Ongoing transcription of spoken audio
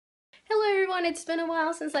everyone, it's been a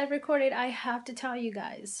while since I've recorded. I have to tell you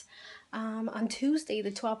guys, on Tuesday,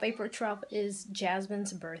 the 12th, April 12th, is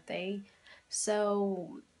Jasmine's birthday.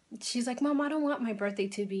 So she's like, Mom, I don't want my birthday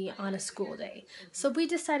to be on a school day. So we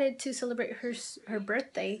decided to celebrate her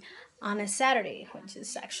birthday on a Saturday, which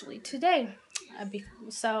is actually today.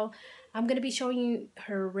 So I'm going to be showing you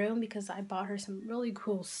her room because I bought her some really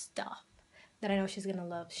cool stuff that I know she's gonna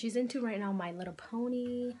love. She's into right now My Little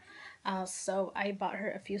Pony, so I bought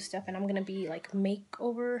her a few stuff, and I'm gonna be like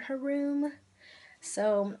makeover her room.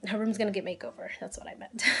 So her room's gonna get makeover. That's what I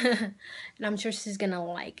meant. And I'm sure she's gonna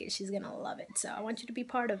like it. She's gonna love it. So I want you to be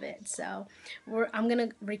part of it. So I'm gonna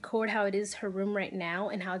record how it is her room right now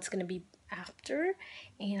and how it's gonna be after,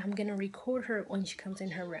 and I'm gonna record her when she comes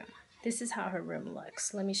in her room. This is how her room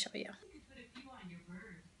looks. Let me show you.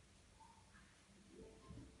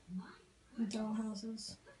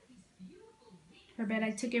 Dollhouses. Her bed, I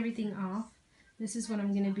took everything off. This is what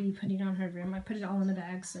I'm going to be putting on her room. I put it all in a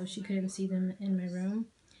bag so she couldn't see them in my room.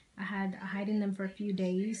 I had hiding them for a few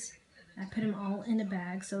days. I put them all in a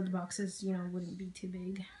bag so the boxes, you know, wouldn't be too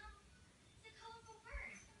big.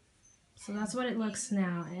 So that's what it looks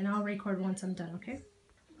now, and I'll record once I'm done, okay?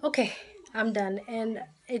 Okay, I'm done, and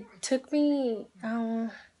it took me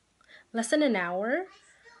less than an hour.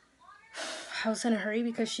 I was in a hurry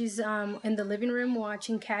because she's in the living room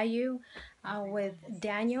watching Caillou with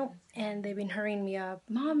Daniel, and they've been hurrying me up.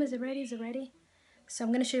 Mom, is it ready? Is it ready? So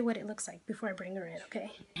I'm going to show you what it looks like before I bring her in,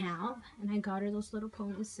 okay? And I got her those little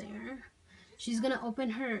ponies there. She's going to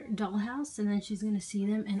open her dollhouse, and then she's going to see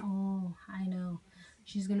them, and oh, I know.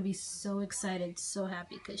 She's going to be so excited, so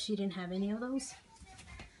happy, because she didn't have any of those.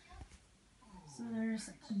 So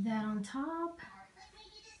there's that on top.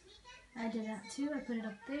 I did that too. I put it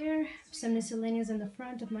up there. Some miscellaneous in the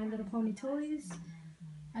front of My Little Pony toys.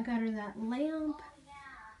 I got her that lamp,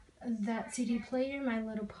 that CD player, My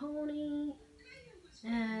Little Pony,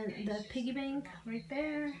 and the piggy bank right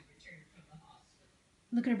there.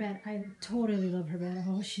 Look at her bed. I totally love her bed.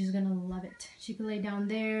 Oh, she's gonna love it. She can lay down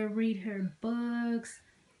there, read her books.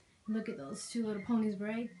 Look at those two little ponies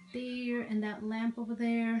right there, and that lamp over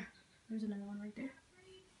there. There's another one right there.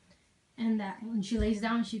 And that when she lays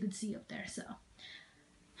down, she could see up there. So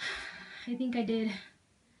I think I did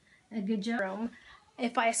a good job.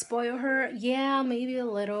 If I spoil her, yeah, maybe a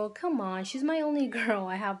little. Come on, she's my only girl.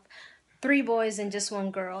 I have 3 boys and just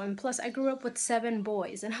 1 girl, and plus I grew up with 7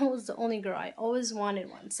 boys, and I was the only girl. I always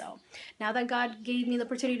wanted one. So now that God gave me the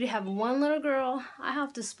opportunity to have 1 little girl, I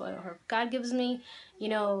have to spoil her. God gives me, you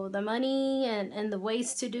know, the money and the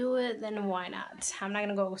ways to do it, then why not? I'm not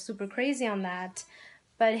gonna go super crazy on that.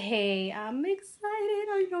 But hey, I'm excited.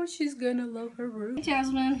 I know she's gonna love her room. Hey,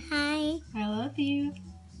 Jasmine. Hi. I love you.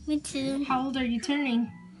 Me too. How old are you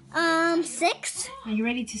turning? 6. Are you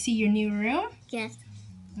ready to see your new room? Yes.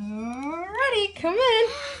 Alrighty, come in.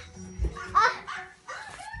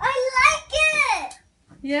 I like it.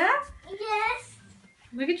 Yeah? Yes.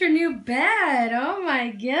 Look at your new bed. Oh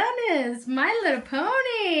my goodness. My Little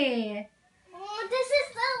Pony. Oh, this is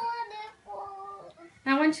so wonderful.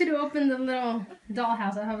 I want you to open the little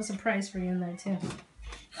dollhouse. I have a surprise for you in there too.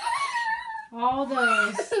 All those.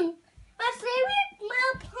 My favorite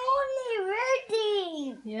Little Pony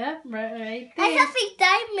reading. Yeah, right I there. have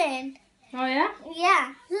a diamond. Oh yeah?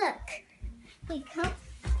 Yeah, look. Wait, come.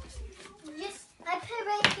 Just, I put it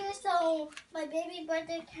right here so my baby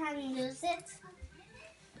brother can use it.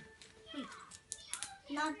 Wait,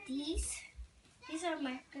 not these. These are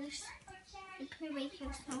markers. I put it right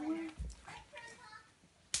here somewhere.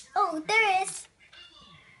 Oh, there is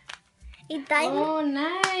a diamond. Oh,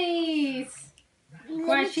 nice.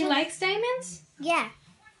 Why, she likes diamonds? Yeah,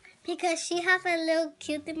 because she has a little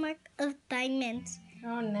cutie mark of diamonds.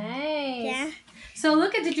 Oh, nice. Yeah. So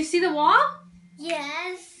look at, did you see the wall?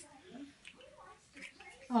 Yes.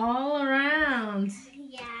 All around.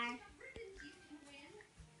 Yeah.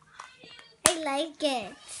 I like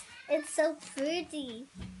it. It's so pretty.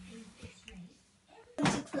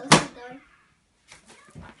 Close the door.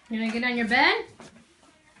 You gonna get on your bed?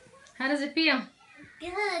 How does it feel?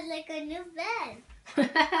 Good, like a new bed.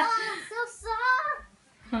 Oh, so soft.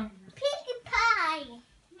 Huh. Pinkie Pie.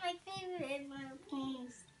 My favorite Little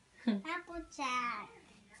Ponies. Applejack.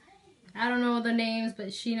 I don't know the names,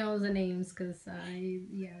 but she knows the names because,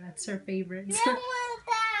 yeah, that's her favorite. Dash.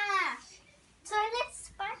 Toilet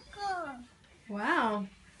Sparkle. Wow.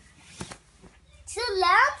 2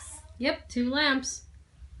 lamps. Yep, 2 lamps.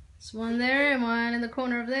 There's one there and one in the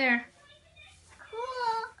corner over there.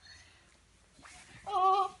 Cool.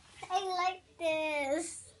 Oh, I like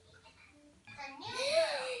this.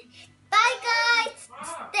 Bye, guys.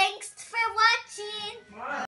 Thanks for watching.